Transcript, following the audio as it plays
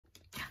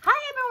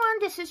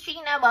this is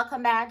Gina.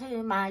 Welcome back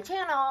to my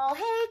channel.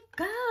 Hey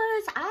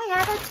guys, I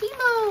have a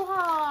Temu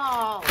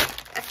haul.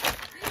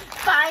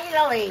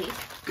 Finally.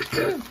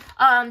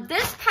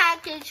 This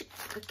package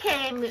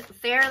came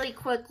fairly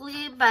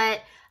quickly,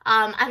 but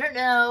I don't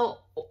know.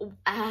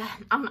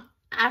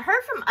 I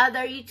heard from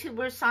other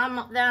YouTubers, some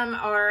of them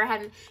are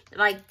having,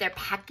 like, their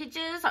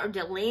packages are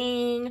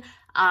delaying,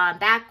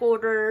 back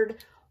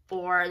ordered,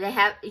 or they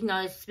have, you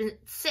know, it's been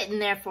sitting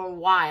there for a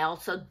while.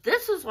 So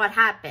this is what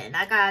happened.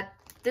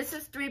 This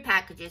is 3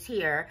 packages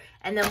here,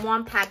 and then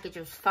 1 package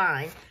was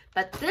fine.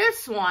 But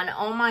this one,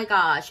 oh my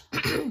gosh,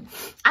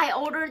 I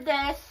ordered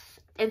this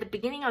in the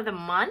beginning of the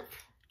month,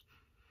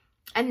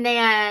 and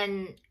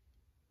then,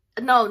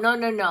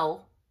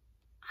 no.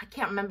 I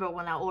can't remember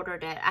when I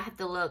ordered it. I have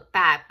to look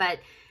back, but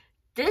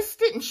this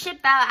didn't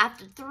ship out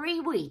after 3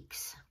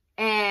 weeks,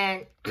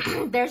 and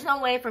there's no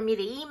way for me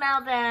to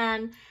email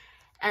them,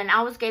 and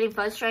I was getting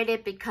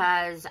frustrated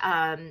because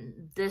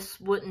this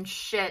wouldn't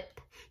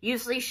ship,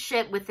 usually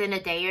ship within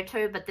a day or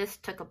 2, but this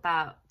took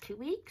about 2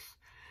 weeks,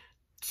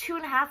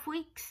 2.5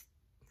 weeks,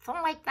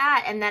 something like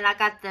that, and then I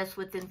got this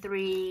within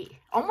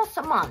almost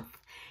a month,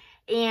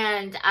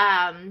 and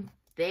I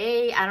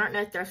don't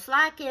know if they're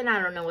slacking,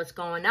 I don't know what's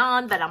going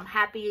on, but I'm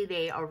happy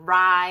they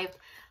arrived.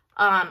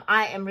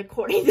 I am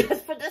recording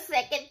this for the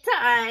 2nd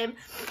time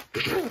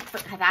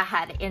because I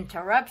had an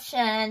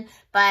interruption,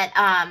 but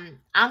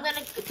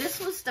this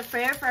was the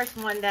very first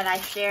one that I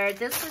shared.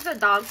 This is a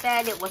dog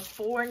bed. It was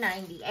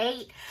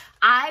 $4.98.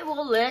 I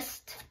will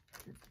list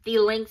the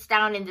links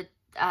down in the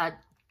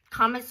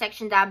comment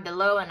section down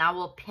below, and I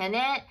will pin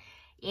it.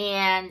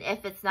 And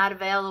if it's not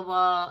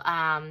available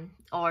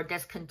or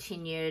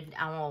discontinued,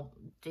 I won't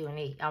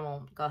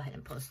go ahead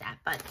and post that.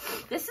 But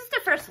this is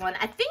the first one.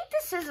 I think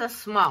this is a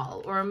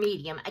small or a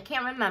medium. I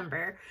can't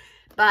remember.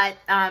 But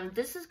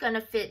this is going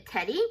to fit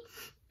Teddy.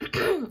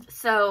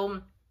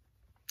 So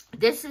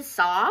this is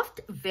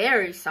soft,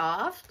 very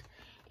soft.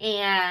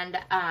 And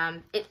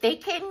they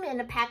came in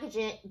a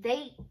packaging.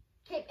 They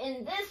came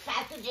in this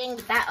packaging,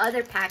 that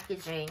other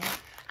packaging.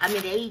 I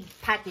mean, they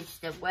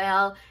packaged it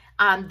well.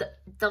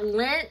 The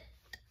lint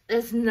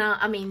is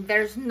not, I mean,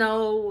 there's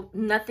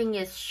nothing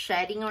is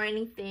shedding or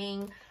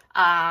anything.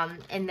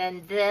 And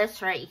then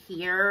this right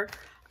here,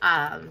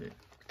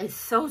 is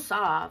so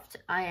soft.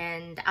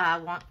 And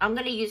I'm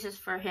going to use this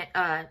for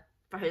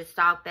his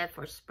dog bed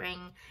for spring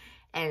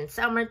and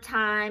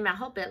summertime. I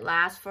hope it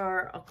lasts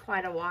for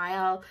quite a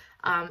while.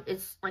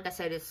 It's, like I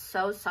said, it's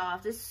so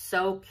soft. It's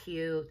so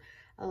cute.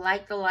 I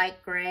like the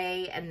light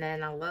gray, and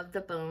then I love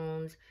the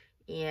bones.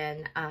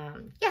 And,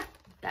 yeah.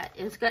 That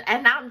is good.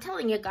 And I'm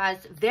telling you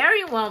guys,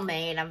 very well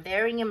made. I'm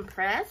very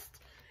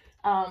impressed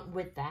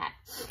with that.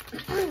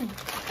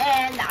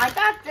 And I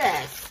got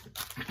this.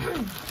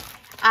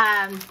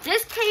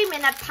 This came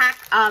in a pack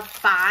of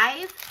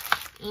 5.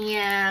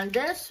 And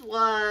this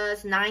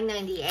was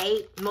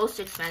 $9.98, most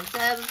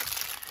expensive.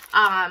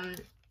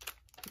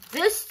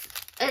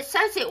 It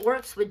says it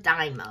works with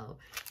Dymo.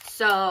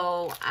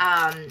 So,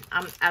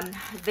 I'm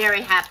very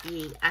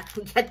happy I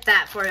can get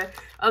that for,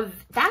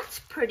 that's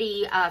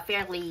pretty,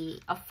 fairly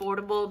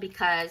affordable,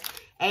 because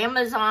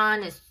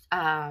Amazon is,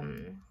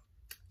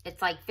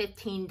 it's like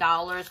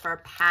 $15 for a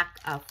pack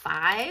of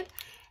 5.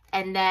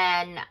 And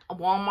then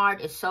Walmart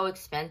is so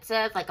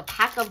expensive. Like a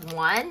pack of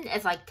 1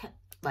 is like,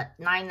 what,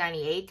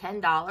 $9.98,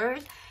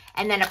 $10.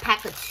 And then a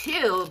pack of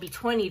 2 would be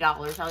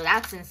 $20. So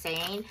that's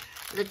insane.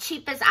 The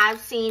cheapest I've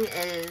seen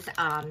is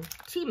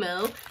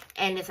Temu,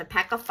 and it's a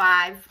pack of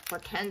 5 for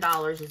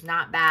 $10. Is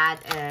not bad,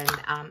 and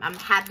I'm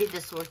happy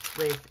this works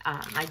with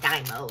my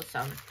Dymo. So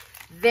I'm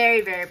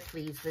very, very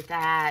pleased with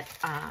that.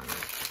 I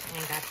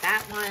got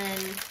that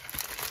one.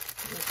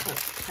 Let me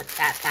put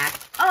that back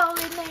all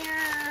in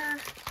there.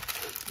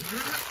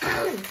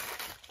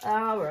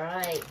 All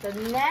right, the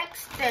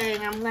next thing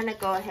I'm gonna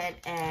go ahead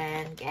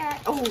and get.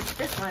 Oh,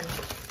 this one.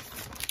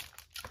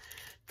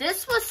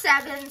 This was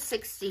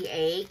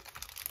 $7.68.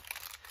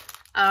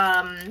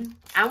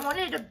 I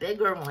wanted a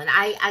bigger one.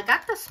 I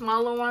got the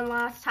smaller one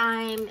last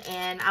time,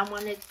 and I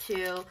wanted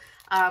to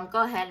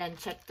go ahead and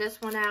check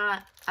this one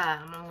out.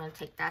 I'm going to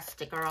take that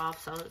sticker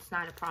off, so it's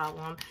not a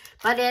problem.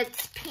 But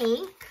it's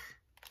pink.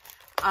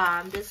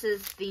 This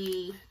is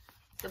the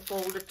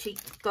folder to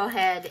go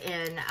ahead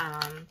and,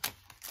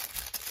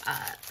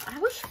 I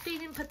wish they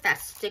didn't put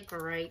that sticker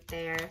right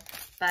there,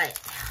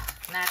 but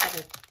now I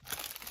gotta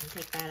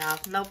take that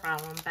off, no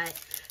problem. But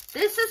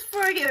this is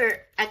for your,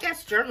 I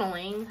guess,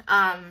 journaling.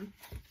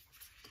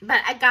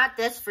 But I got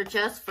this for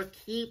just for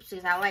keeps,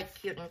 because I like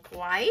cute and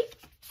quiet.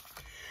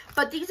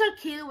 But these are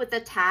cute with the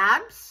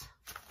tabs.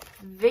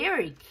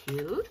 Very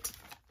cute.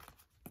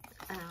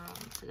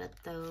 So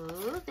got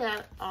those.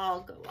 That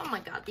all go. Oh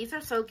my god, these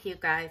are so cute,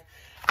 guys.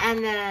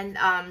 And then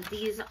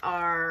these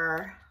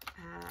are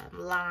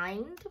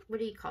lined. What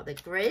do you call the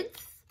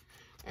grids?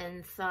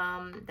 And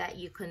some that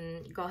you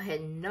can go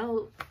ahead and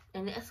note.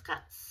 And it's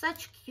got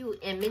such cute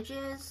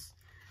images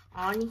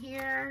on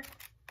here.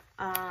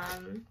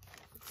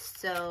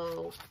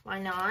 So why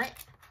not?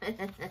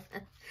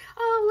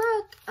 Oh,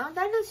 look. Oh,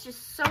 that is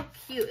just so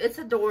cute. It's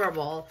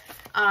adorable.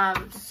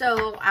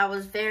 So I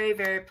was very,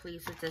 very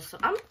pleased with this.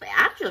 I'm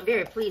actually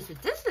very pleased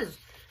with this. Is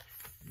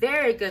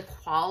very good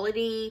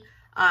quality.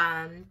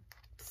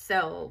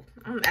 So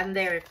I'm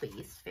very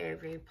pleased. Very,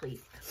 very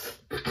pleased.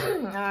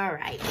 All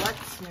right.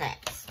 What's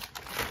next?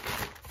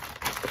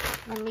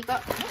 Let me go.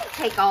 I'm going to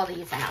take all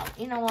these out.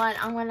 You know what?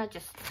 I'm going to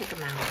just take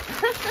them out.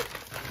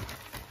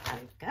 I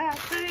got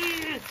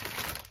these.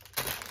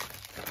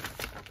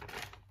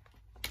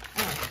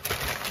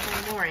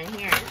 More in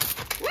here.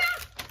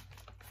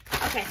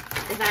 Okay,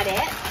 is that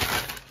it?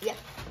 Yep.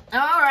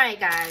 All right,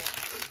 guys.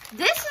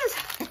 This is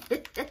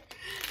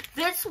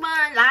this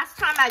one. Last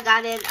time I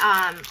got it,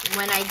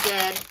 when I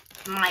did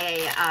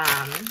my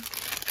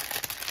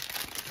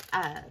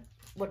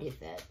what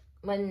is it?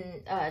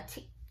 When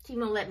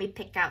Temu let me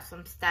pick out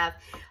some stuff.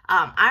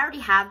 I already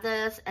have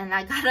this, and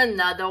I got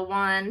another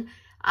one,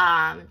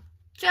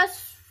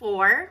 just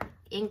for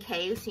in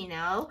case, you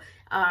know.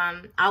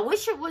 I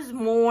wish it was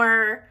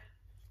more.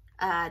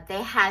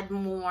 They had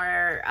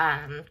more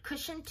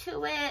cushion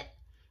to it.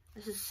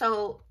 It's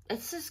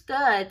just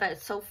good, but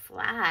it's so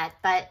flat.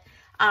 But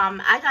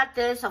I got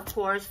this, of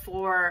course,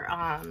 for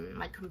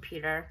my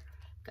computer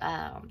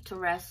to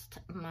rest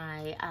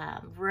my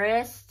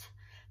wrist.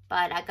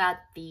 But I got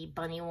the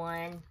bunny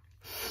one.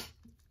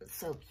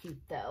 So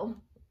cute, though.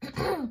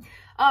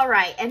 All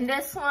right, and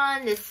this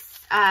one,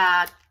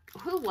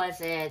 who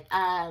was it?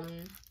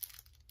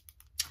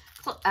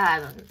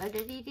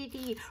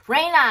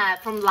 Raina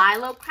from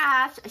Lilo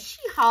Crafts. She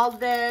hauled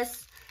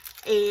this,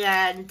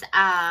 and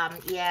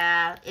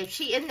yeah, if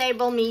she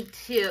enabled me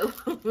to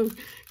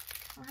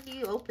how do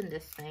you open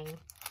this thing?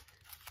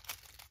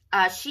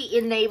 She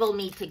enabled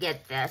me to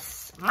get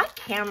this. My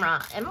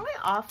camera, am I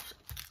off?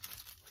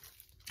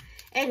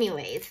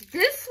 Anyways,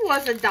 this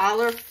was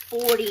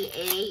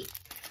 $1.48.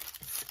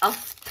 I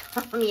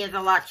mean, it's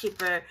a lot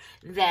cheaper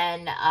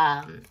than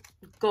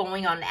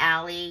going on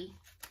Ally,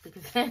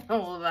 because it's a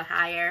little bit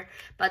higher.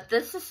 But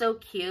this is so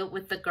cute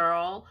with the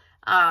girl.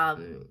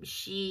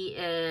 She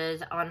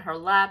is on her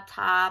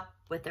laptop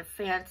with her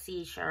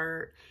fancy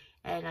shirt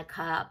and a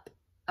cup,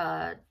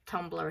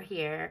 tumbler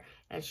here,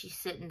 and she's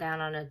sitting down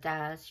on a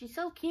desk. She's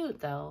so cute,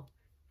 though.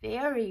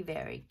 Very,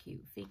 very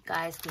cute. If you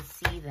guys can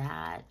see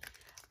that.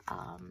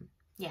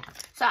 Yeah.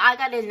 So I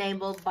got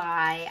enabled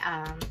by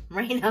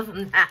Raina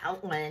from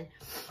that one.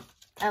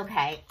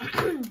 Okay.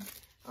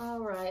 All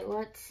right.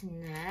 What's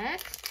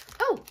next?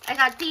 Oh, I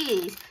got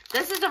these.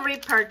 This is a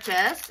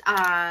repurchase.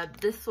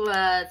 This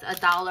was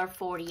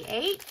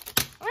 $1.48.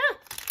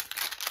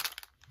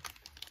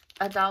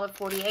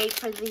 $1.48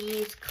 for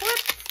these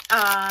clips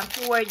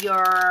for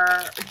your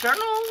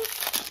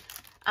journals.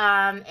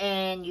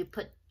 And you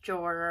put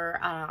your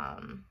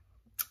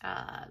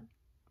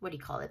what do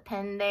you call it?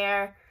 Pen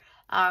there.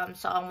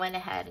 So I went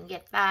ahead and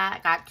get that. I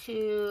got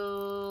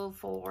 2,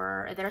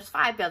 4. There's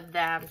 5 of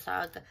them,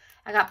 so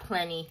I got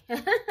plenty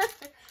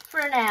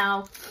for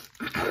now.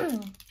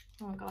 I'm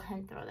gonna go ahead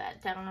and throw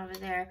that down over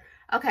there.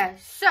 Okay,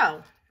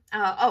 so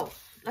oh,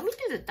 let me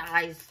do the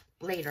dies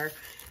later.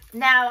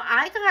 Now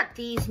I got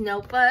these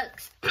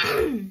notebooks.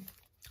 Do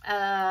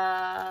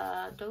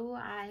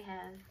I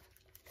have?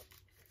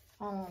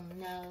 Oh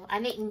no,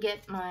 I didn't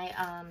get my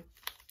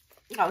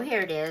oh, here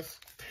it is.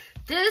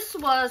 This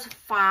was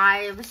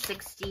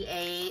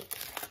 $5.68,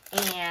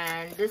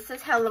 and this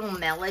is Hello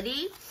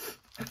Melody.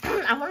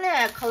 I want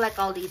to collect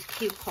all these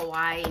cute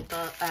kawaii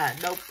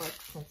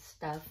notebooks and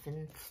stuff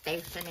and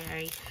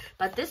stationery.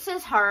 But this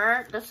is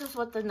her. This is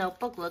what the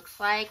notebook looks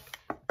like.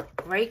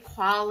 Great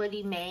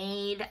quality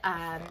made.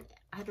 I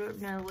don't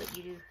know what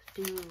you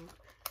do.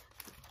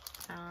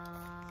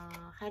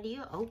 How do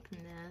you open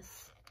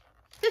this?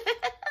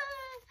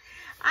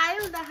 I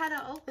don't know how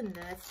to open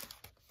this.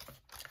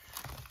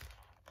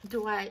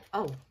 Do I?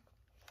 Oh,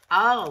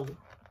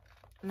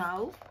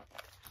 no.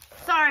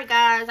 Sorry,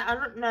 guys. I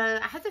don't know.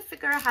 I have to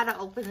figure out how to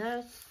open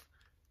this.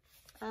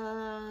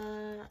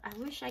 I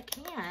wish I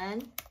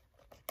can.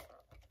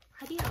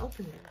 How do you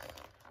open this?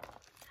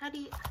 How do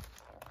you?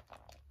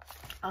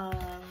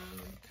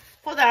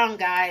 Hold on,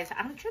 guys.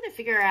 I'm trying to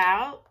figure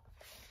out.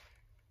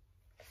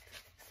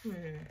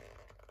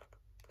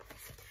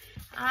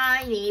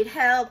 I need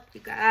help,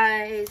 you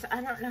guys.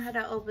 I don't know how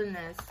to open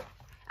this.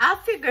 I'll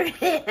figure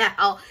it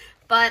out.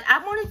 But I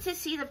wanted to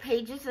see the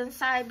pages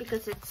inside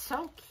because it's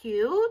so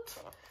cute.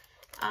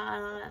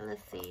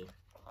 Let's see.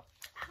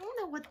 I don't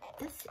know what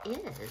this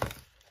is.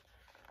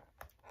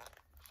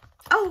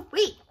 Oh,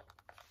 wait.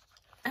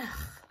 Ugh.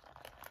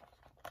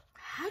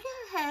 How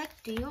the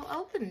heck do you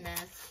open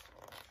this?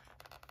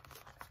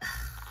 Ugh.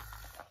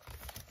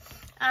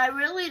 I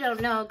really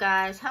don't know,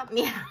 guys. Help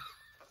me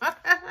out.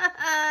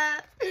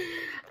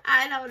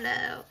 I don't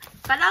know.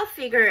 But I'll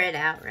figure it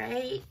out,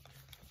 right?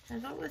 I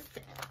don't know what's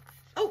that.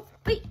 Oh,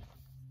 wait.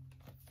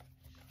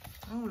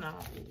 Oh, no.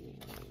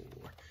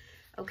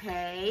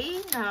 Okay,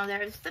 now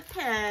there's the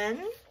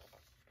pen.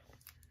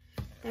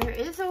 There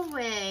is a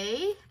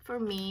way for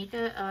me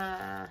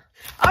to,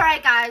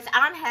 Alright, guys,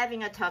 I'm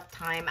having a tough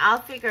time.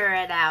 I'll figure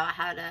it out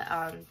how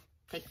to,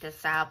 take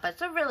this out, but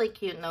it's a really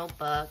cute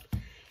notebook.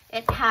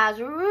 It has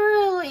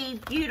really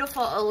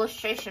beautiful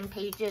illustration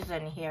pages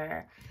in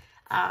here.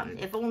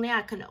 If only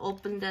I can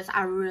open this.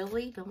 I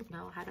really don't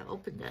know how to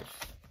open this.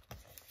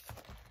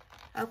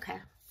 Okay.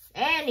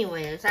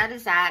 Anyways, that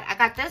is that. I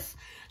got this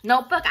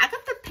notebook. I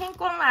got the pink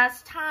one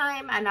last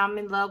time, and I'm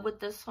in love with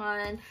this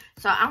one.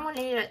 So I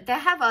wanted, they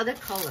have other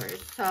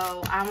colors,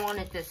 so I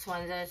wanted this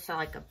one. It's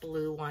like a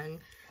blue one,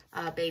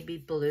 baby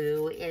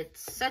blue.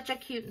 It's such a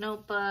cute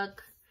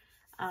notebook.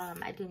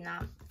 I do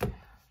not.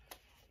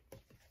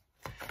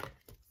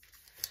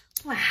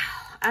 Wow,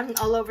 I'm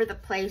all over the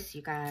place,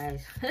 you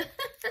guys.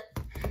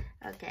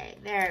 Okay,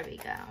 there we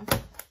go.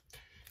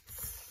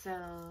 So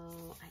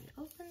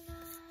I open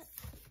that.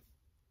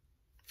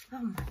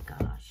 Oh my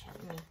gosh,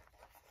 help me.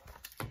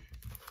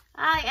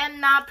 I am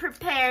not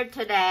prepared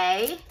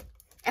today,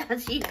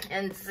 as you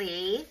can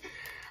see.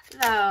 So,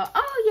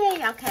 oh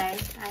yay, okay.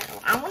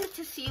 I wanted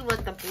to see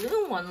what the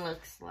blue one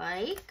looks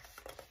like.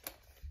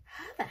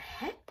 How the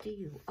heck do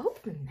you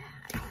open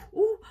that?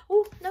 Ooh,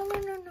 ooh, no, no,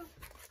 no, no.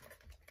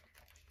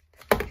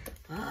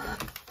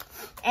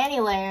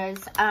 Anyways,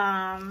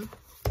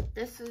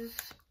 this is,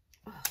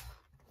 oh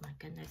my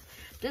goodness.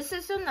 This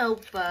is a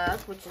notebook,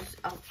 which is,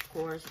 of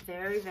course,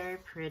 very, very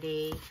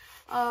pretty.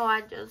 Oh,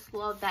 I just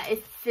love that.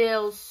 It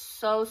feels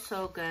so,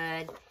 so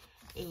good.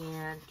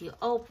 And you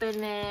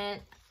open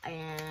it,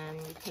 and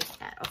you take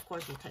that. Of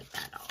course, you take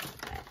that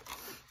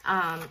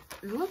off.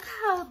 Look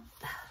how,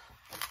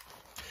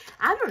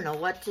 I don't know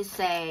what to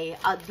say.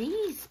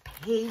 These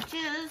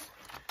pages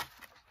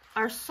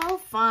are so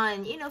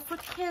fun, you know, for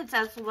kids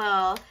as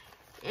well.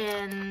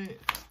 And,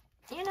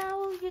 you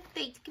know,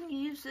 they can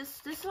use this.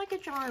 This is like a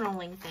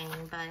journaling thing,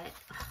 but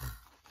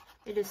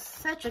it is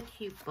such a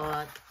cute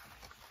book.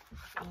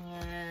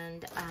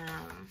 And,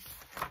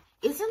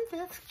 isn't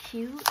this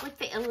cute with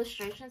the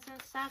illustrations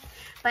and stuff?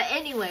 But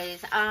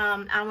anyways,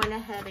 I went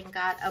ahead and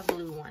got a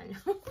blue one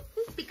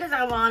because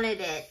I wanted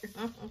it.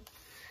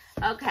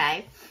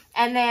 Okay,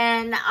 and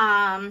then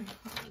let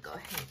me go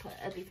ahead and put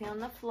everything on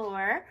the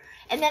floor.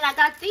 And then I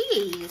got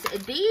these.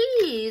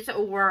 These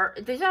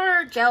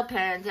are gel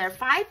pens. They're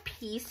 5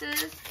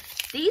 pieces.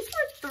 These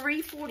were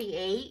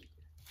 $3.48.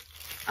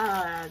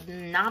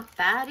 Not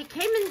bad. It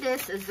came in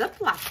this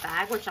Ziploc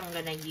bag, which I'm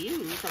gonna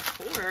use, of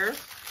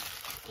course.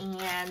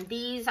 And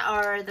these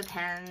are the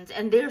pens,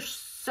 and they're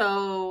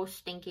so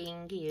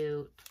stinking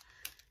cute.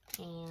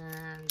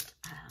 And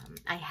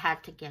I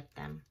had to get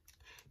them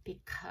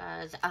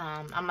because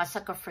I'm a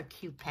sucker for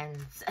cute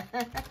pens.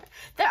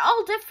 They're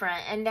all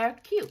different and they're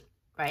cute,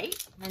 right?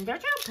 And they're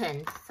gel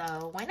pens,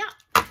 so why not?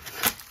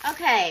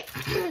 Okay,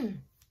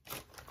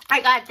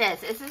 I got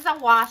this. This is a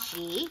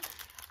washi.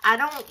 I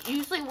don't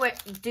usually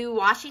do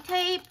washi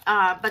tape,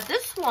 but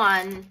this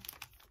one,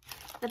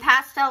 the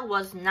pastel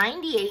was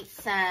 98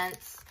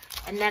 cents.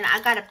 And then I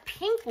got a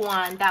pink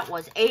one that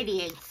was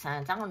 88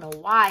 cents. I don't know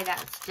why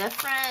that's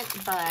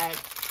different, but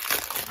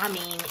I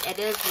mean, it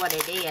is what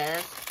it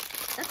is.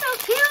 It's so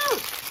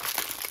cute.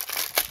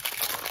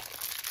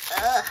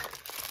 Ugh.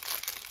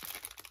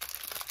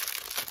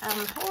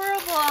 I'm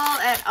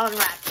horrible at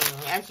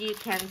unwrapping, as you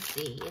can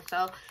see.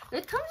 So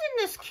it comes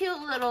in this cute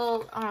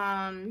little,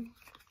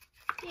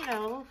 you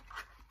know,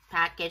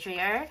 package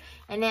here.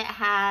 And it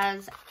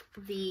has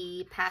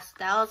the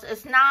pastels.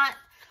 It's not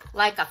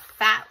like a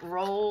fat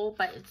roll,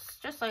 but it's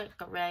just like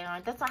a rayon.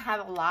 It doesn't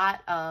have a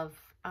lot of,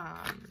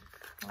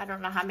 I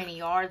don't know how many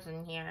yards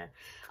in here.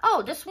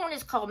 Oh, this one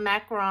is called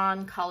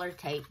Macaron Color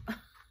Tape.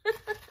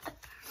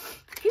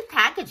 Cute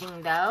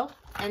packaging, though.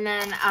 And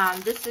then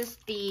this is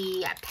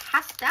the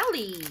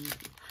Pastelli.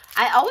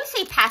 I always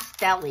say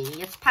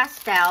Pastelli. It's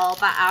pastel,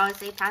 but I always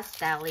say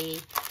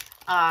Pastelli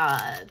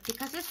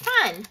because it's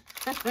fun.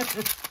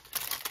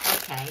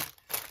 Okay.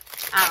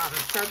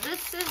 So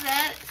this is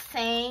it.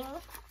 Saying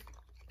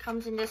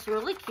comes in this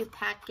really cute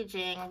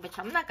packaging, which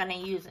I'm not gonna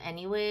use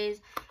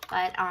anyways.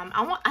 But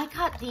I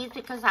got these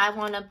because I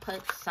want to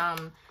put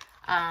some,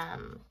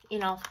 you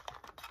know,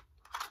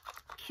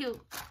 cute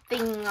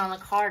thing on the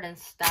card and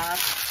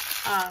stuff.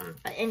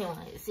 But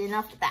anyways,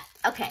 enough of that.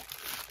 Okay,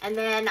 and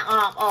then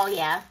oh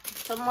yeah,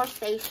 some more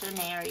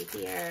stationery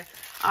here.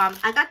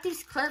 I got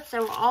these clips. They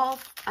were all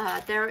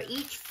they're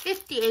each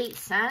 58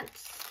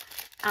 cents.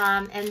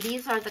 And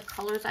these are the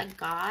colors I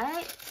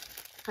got.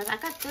 Because I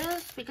got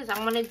this because I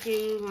want to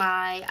do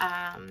my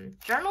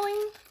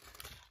journaling.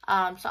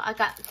 So I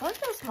got, what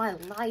is my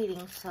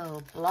lighting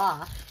so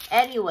blah?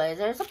 Anyways,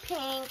 there's a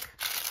pink.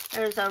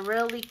 There's a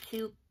really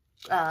cute,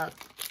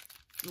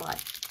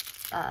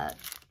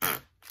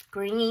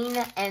 green.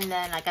 And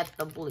then I got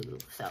the blue.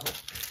 So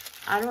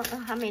I don't know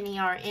how many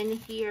are in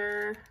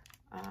here.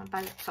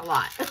 But it's a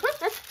lot.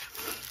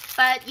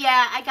 But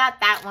yeah, I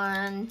got that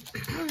one.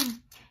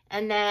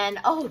 And then,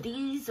 oh,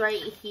 these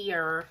right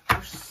here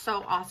are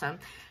so awesome.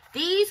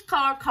 These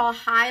are called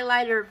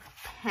highlighter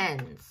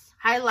pens.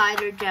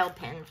 Highlighter gel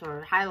pens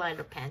or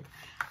highlighter pens.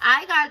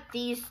 I got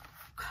these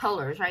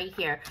colors right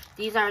here.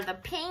 These are the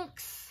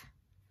pinks.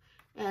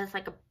 It's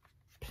like a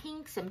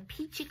pinks and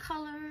peachy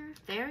color.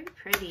 Very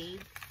pretty.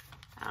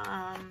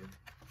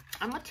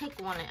 I'm going to take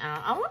one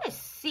out. I want to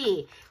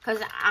see,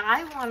 because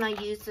I want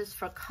to use this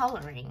for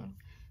coloring.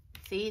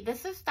 See,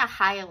 this is the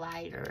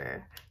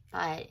highlighter,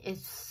 but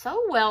it's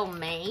so well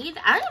made.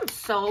 I am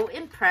so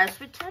impressed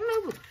with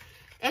Temu.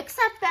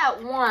 Except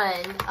that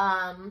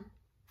one,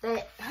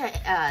 the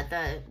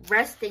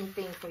resting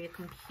thing for your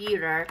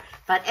computer.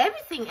 But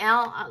everything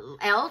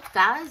else,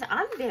 guys,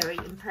 I'm very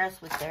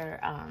impressed with their,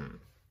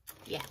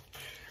 yeah.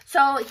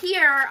 So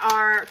here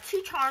are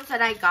 2 charms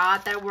that I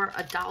got that were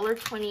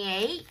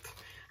 $1.28.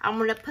 I'm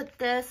gonna put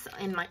this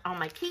on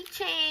my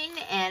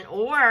keychain,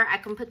 or I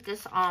can put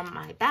this on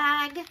my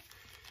bag.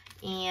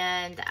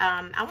 And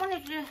I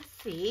wanted to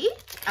see.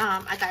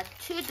 I got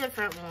 2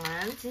 different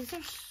ones. These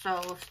are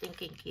so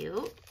stinking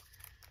cute.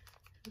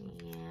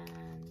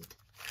 And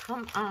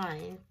come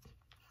on.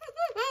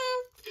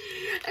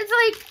 It's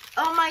like,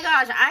 oh my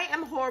gosh, I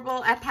am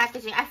horrible at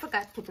packaging. I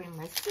forgot to bring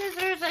my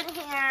scissors in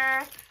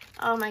here.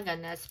 Oh my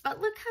goodness. But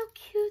look how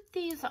cute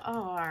these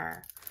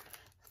are.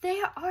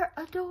 They are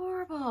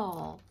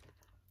adorable.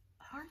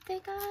 Aren't they,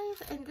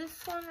 guys? And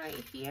this one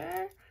right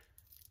here.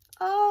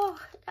 Oh,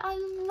 I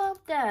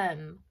love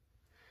them.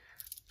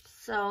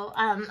 So,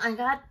 I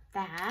got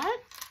that.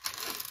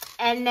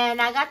 And then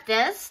I got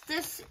this.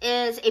 This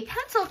is a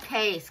pencil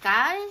case,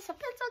 guys. A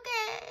pencil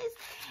case.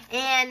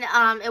 And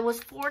it was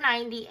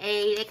 $4.98.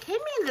 It came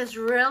in this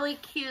really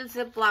cute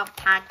Ziploc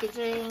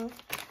packaging.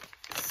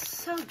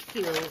 So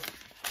cute.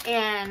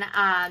 And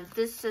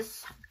this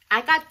is,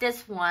 I got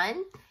this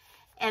one.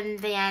 And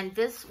then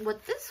this,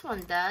 what this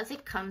one does,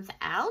 it comes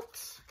out.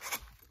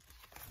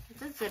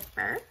 It's a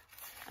zipper.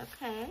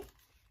 Okay.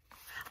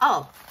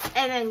 Oh,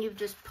 and then you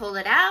just pull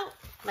it out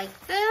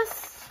like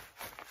this.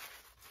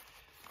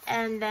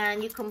 And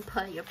then you can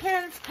put your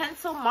pens,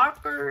 pencil,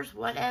 markers,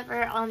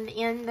 whatever on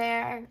the end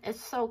there. It's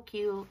so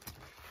cute.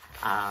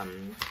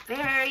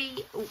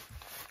 Very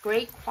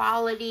great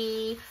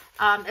quality.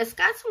 It's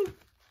got some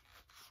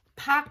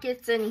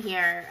pockets in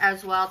here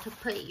as well to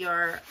put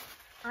your,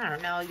 I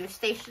don't know, your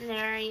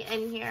stationery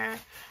in here.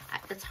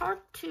 It's hard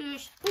to,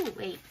 oh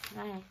wait,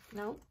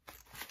 no.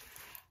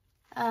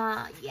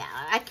 Yeah,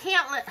 I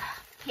can't let,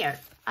 here,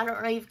 I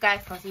don't know if you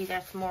guys can see,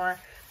 there's more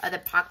other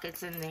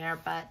pockets in there,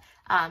 but,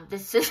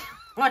 this is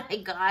what I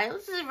got.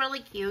 This is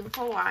really cute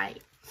for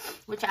white,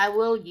 which I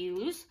will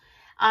use.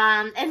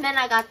 And then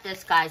I got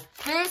this, guys.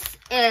 This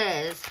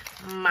is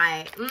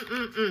my,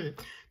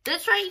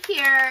 This right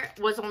here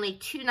was only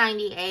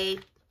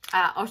 $2.98,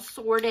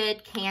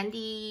 assorted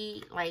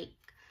candy, like,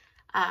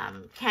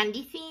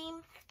 candy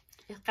theme.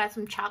 It's got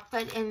some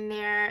chocolate in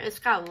there. It's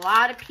got a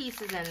lot of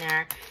pieces in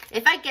there.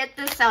 If I get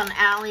this on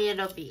Ally,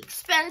 it'll be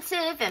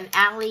expensive. And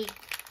Ally,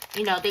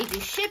 you know, they do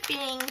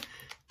shipping.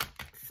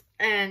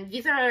 And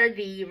these are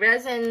the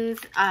resins.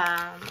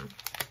 And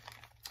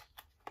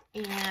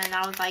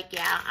I was like,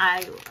 yeah,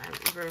 I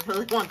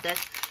really want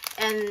this.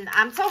 And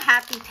I'm so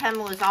happy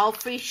Temu is all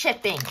free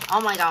shipping.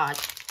 Oh my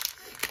gosh.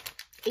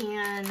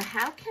 And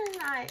how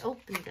can I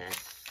open this?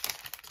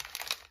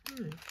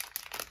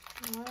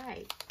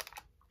 Alright.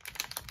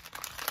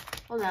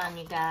 Hold on,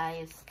 you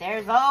guys.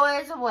 There's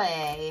always a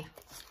way.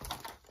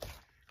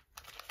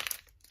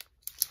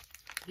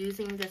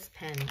 Using this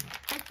pen.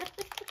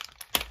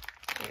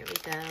 There we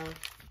go.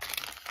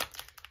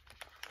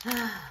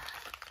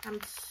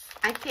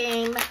 I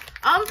came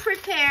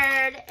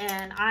unprepared,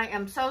 and I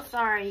am so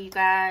sorry, you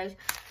guys.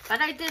 But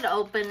I did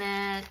open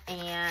it,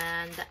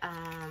 and,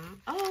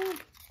 oh,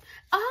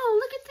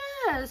 look at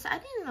this. I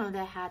didn't know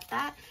they had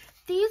that.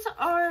 These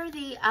are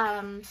the,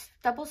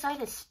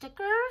 double-sided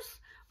stickers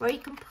where you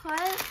can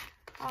put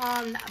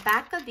on the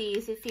back of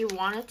these if you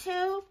wanted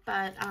to,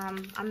 but,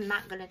 I'm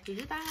not gonna do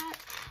that.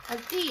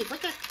 But these,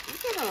 look at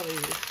all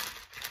these.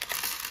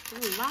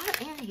 There's a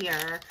lot in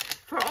here.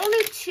 For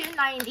only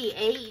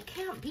 $2.98, you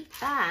can't beat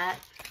that.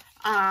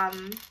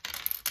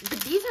 But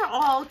these are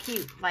all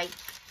cute, like,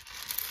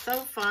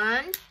 so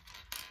fun.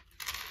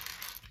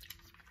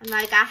 And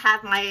like, I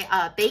have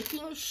my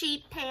baking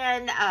sheet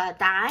pan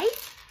die,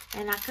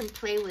 and I can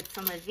play with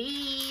some of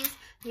these.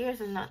 Here's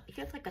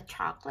like a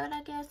chocolate,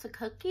 I guess, a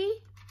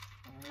cookie,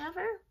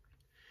 whatever.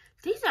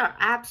 These are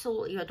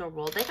absolutely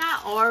adorable. They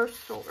got ours,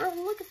 so,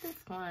 oh, look at this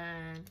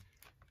one.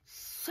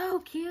 So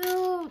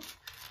cute.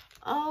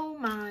 Oh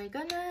my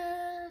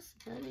goodness.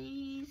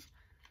 These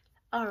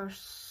are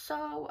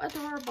so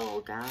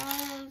adorable,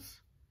 guys.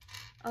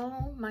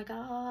 Oh my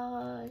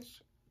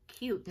gosh.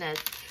 Cuteness.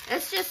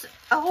 It's just,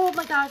 oh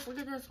my gosh, look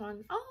at this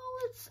one.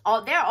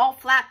 Oh, they're all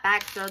flat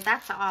back, so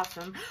that's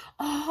awesome.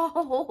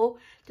 Oh,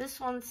 this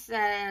one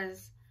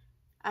says,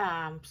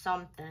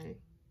 something.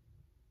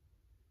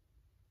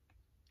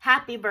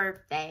 Happy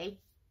birthday.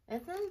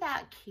 Isn't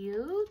that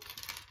cute?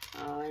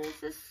 Oh, it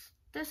is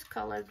this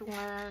colored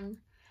one.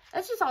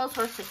 It's just all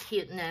sorts of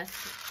cuteness,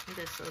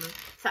 this one.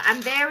 So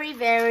I'm very,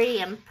 very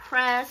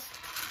impressed.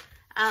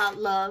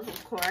 Love,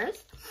 of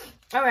course.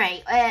 All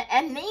right,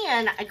 and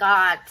then I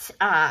got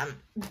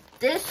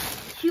this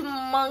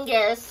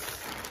humongous,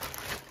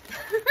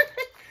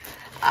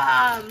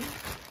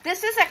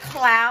 this is a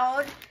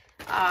cloud,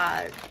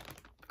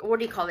 what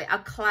do you call it? A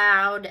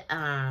cloud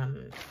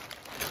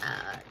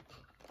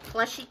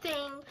plushy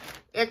thing.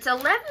 It's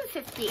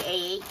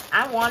 $11.58.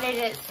 I wanted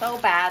it so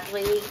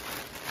badly.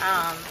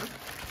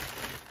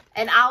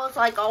 And I was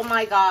like, oh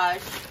my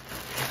gosh.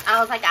 I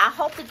was like, I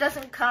hope it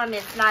doesn't come.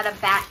 It's not a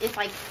bad, it's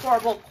like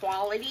horrible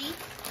quality.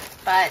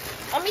 But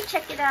let me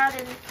check it out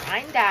and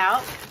find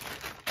out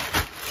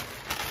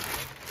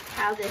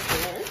how this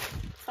is.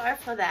 Sorry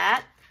for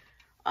that.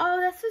 Oh,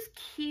 this is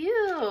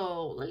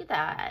cute. Look at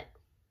that.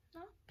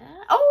 Not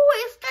bad.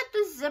 Oh, it's got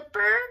the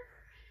zipper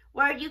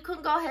where you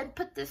can go ahead and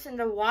put this in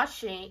the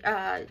washing,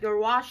 your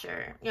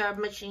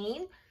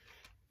machine.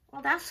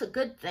 Well, that's a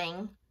good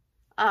thing.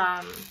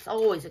 It's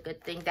always a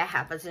good thing to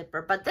have a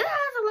zipper, but this has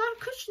a lot of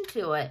cushion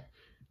to it.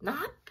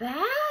 Not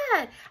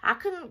bad. I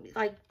can,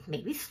 like,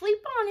 maybe sleep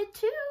on it,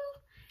 too.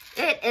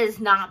 It is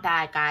not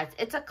bad, guys.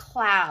 It's a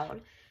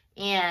cloud.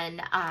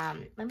 And,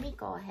 let me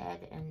go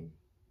ahead and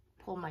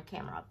pull my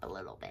camera up a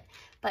little bit.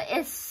 But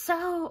it's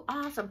so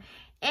awesome.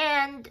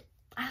 And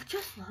I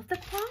just love the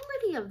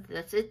quality of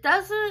this. It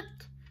doesn't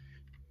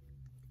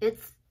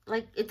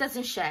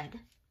shed.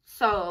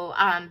 So,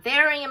 I'm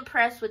very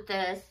impressed with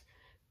this.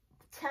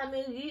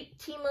 Temu,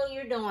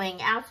 you're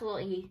doing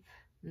absolutely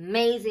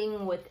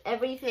amazing with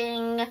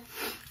everything.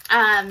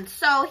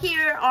 So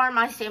here are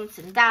my stamps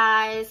and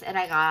dies that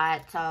I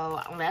got.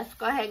 So let's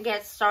go ahead and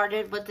get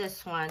started with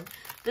this one.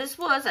 This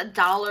was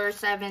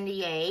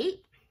 $1.78.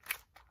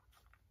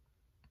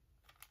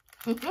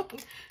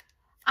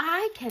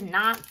 I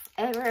cannot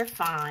ever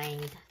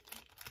find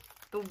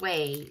the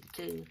way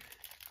to,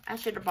 I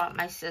should have bought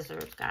my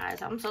scissors,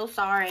 guys. I'm so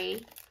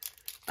sorry.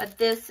 But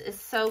this is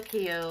so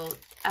cute.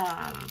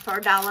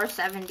 For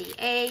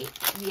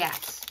 $1.78.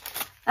 Yes.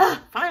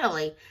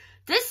 Finally.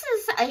 This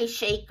is a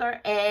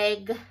shaker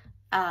egg.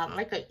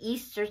 Like an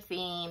Easter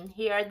theme.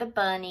 Here are the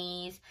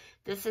bunnies.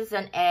 This is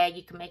an egg.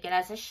 You can make it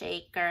as a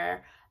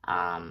shaker.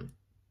 And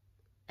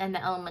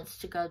the elements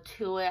to go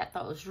to it. I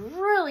thought it was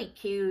really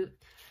cute.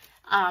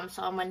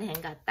 So I went ahead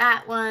and got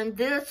that one.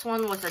 This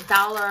one was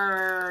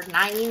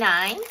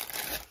 $1.99.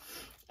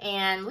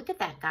 And look at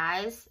that,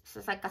 guys. This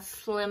is like a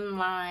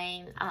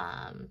slimline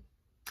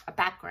a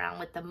background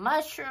with the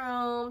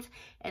mushrooms.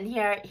 And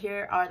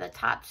here are the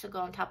tops to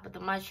go on top of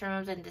the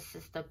mushrooms. And this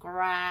is the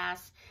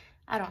grass.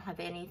 I don't have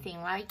anything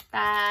like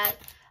that.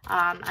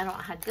 I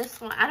don't have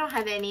this one. I don't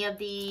have any of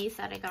these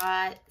that I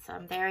got. So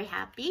I'm very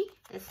happy.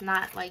 It's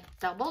not like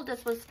double.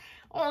 This was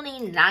only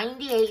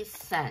 98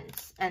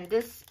 cents. And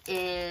this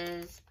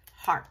is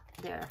heart.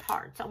 They're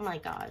hearts. Oh my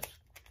gosh.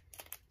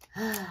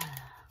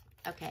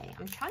 Okay,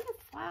 I'm trying to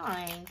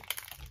find.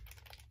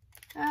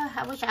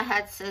 I wish I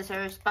had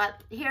scissors,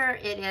 but here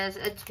it is.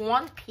 It's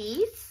one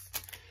piece.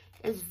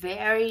 It's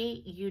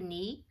very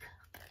unique.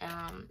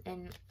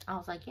 And I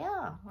was like,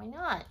 yeah, why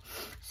not?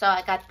 So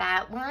I got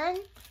that one.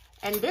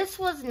 And this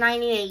was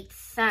 98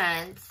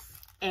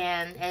 cents.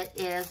 And it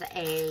is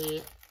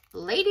a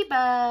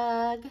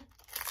ladybug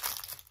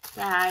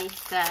die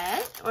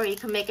set. Or you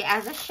can make it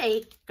as a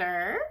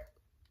shaker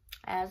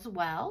as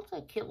well. It's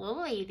a cute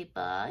little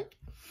ladybug.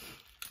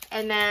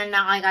 And then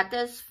I got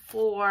this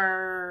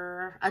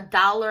for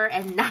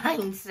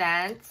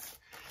 $1.09.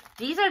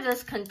 These are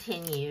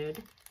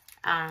discontinued.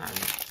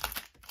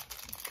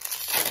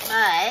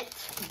 But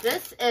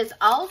this is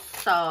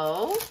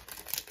also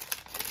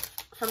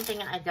something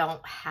I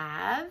don't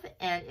have.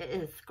 And it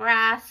is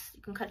grass.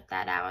 You can cut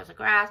that out as a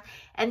grass.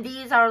 And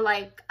these are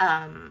like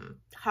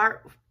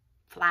heart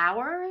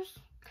flowers.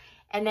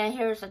 And then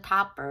here's the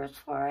toppers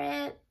for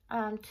it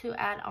to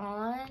add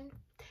on.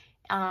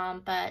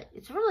 But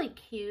it's really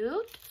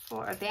cute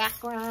for a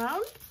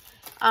background.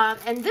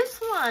 And this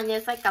one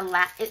is like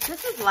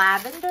this is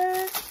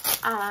lavender.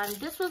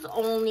 This was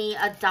only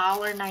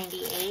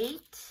 $1.98.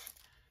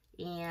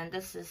 And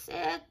this is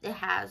it. It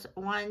has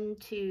 1,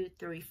 2,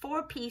 3,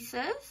 4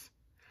 pieces.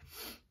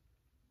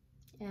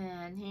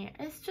 And here,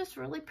 it's just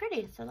really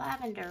pretty. It's a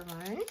lavender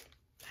one.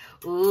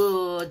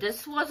 Ooh,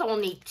 this was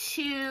only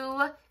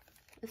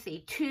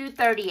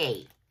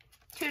 $2.38.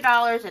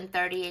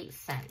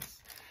 $2.38.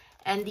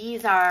 And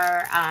these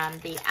are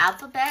the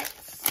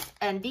alphabets.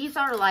 And these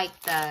are like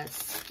the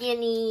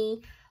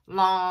skinny,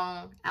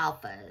 long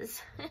alphas.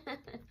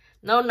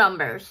 No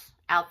numbers.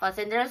 Alphas.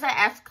 And there's an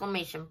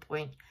exclamation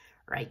point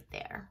right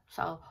there.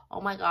 So,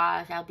 oh my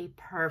gosh, that'll be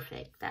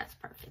perfect. That's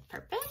perfect.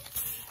 Perfect.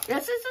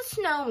 This is a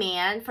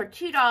snowman for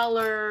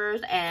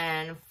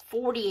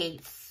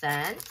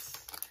 $2.48.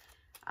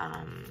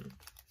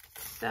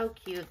 So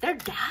cute. Their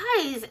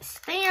dies,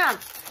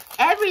 stamps,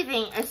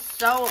 everything is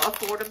so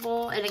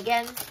affordable. And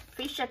again,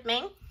 free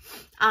shipping.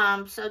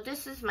 So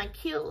this is my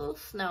cute little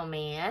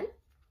snowman.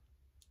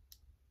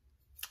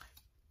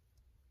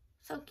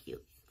 So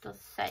cute. The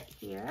set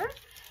here.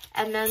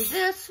 And then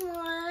this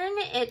one,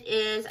 it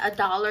is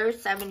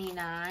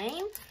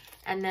 $1.79.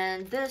 And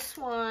then this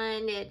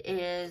one, it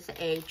is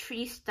a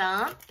tree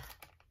stump.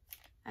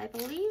 I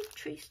believe,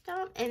 tree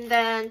stump. And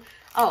then,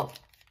 oh,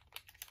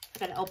 I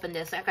gotta open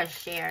this. I gotta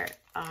share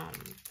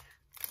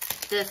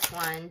this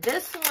one.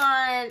 This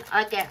one,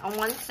 again, on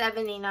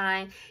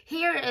 $1.79.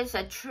 Here is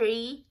a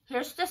tree.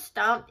 Here's the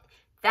stump.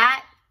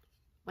 That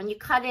when you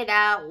cut it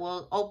out,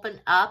 will open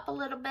up a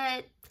little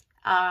bit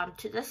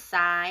to the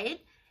side.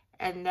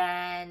 And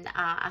then,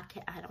 I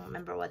don't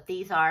remember what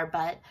these are,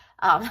 but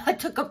I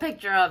took a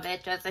picture of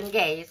it just in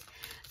case.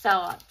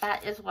 So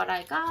that is what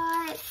I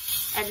got.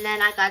 And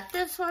then I got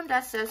this one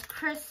that says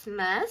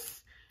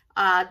Christmas,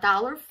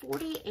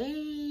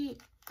 $1.48.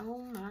 Oh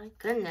my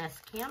goodness,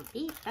 can't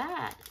beat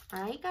that,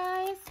 right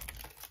guys?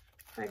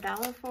 For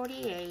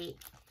 $1.48.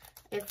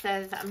 It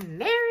says,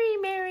 Merry,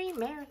 Merry,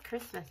 Merry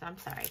Christmas. I'm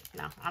sorry.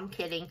 No, I'm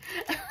kidding.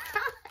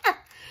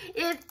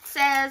 It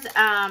says,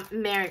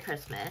 Merry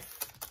Christmas.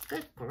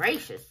 Good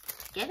gracious.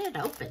 Get it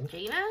open,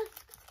 Gina.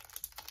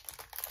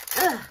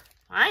 Ugh,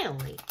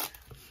 finally.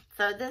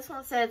 So this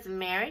one says,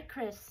 Merry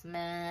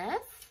Christmas.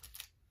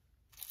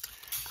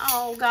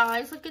 Oh,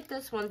 guys, look at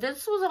this one.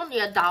 This was only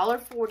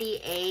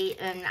 $1.48,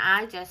 and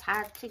I just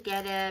had to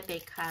get it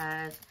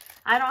because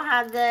I don't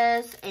have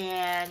this,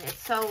 and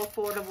it's so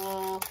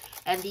affordable.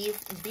 And these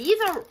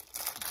are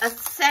a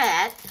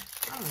set.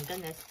 Oh my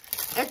goodness.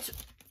 It's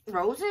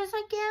roses,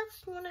 I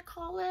guess you want to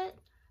call it.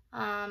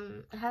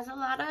 It has a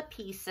lot of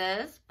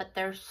pieces, but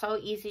they're so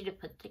easy to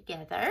put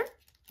together.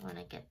 I want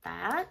to get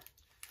that.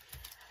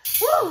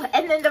 Woo!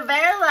 And then the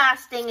very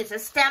last thing is a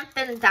stamp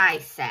and die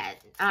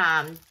set.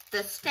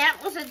 The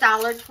stamp was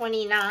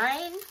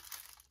 $1.29.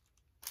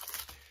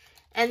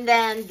 And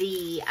then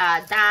the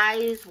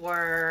dies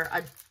were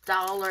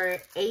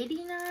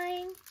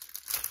 $1.89.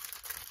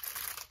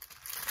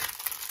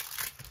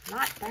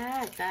 Not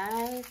bad,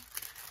 guys.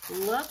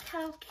 Look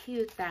how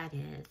cute that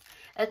is.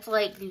 It's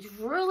like these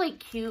really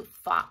cute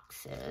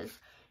foxes.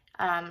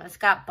 It's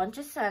got a bunch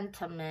of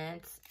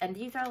sentiments. And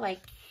these are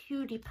like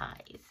cutie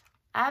pies.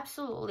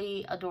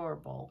 Absolutely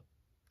adorable.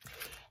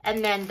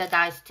 And then the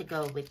dice to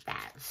go with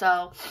that.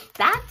 So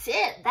that's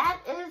it. That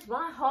is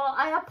my haul.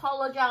 I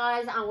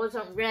apologize. I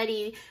wasn't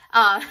ready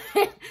to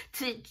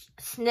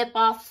snip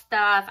off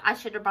stuff. I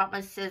should have brought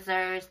my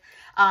scissors.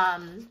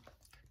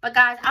 But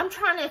guys, I'm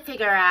trying to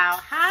figure out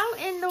how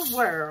in the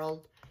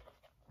world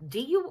do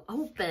you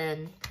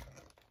open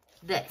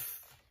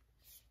this?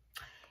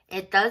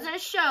 It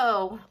doesn't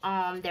show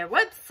on their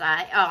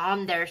website,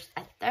 on their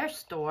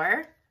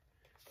store.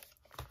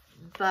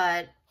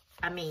 But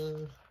I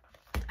mean,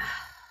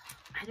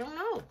 I don't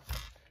know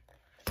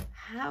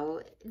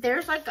how.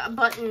 There's like a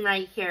button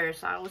right here,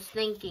 so I was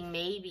thinking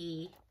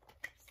maybe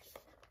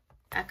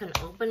I can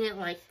open it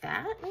like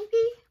that. Maybe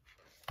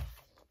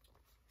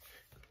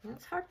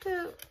it's hard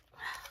to.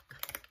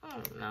 I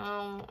don't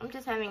know. I'm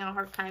just having a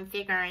hard time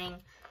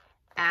figuring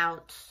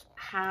out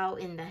how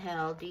in the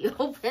hell do you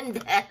open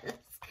this.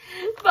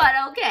 But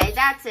okay,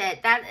 that's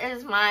it. That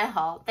is my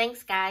haul.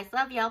 Thanks, guys.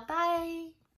 Love y'all. Bye.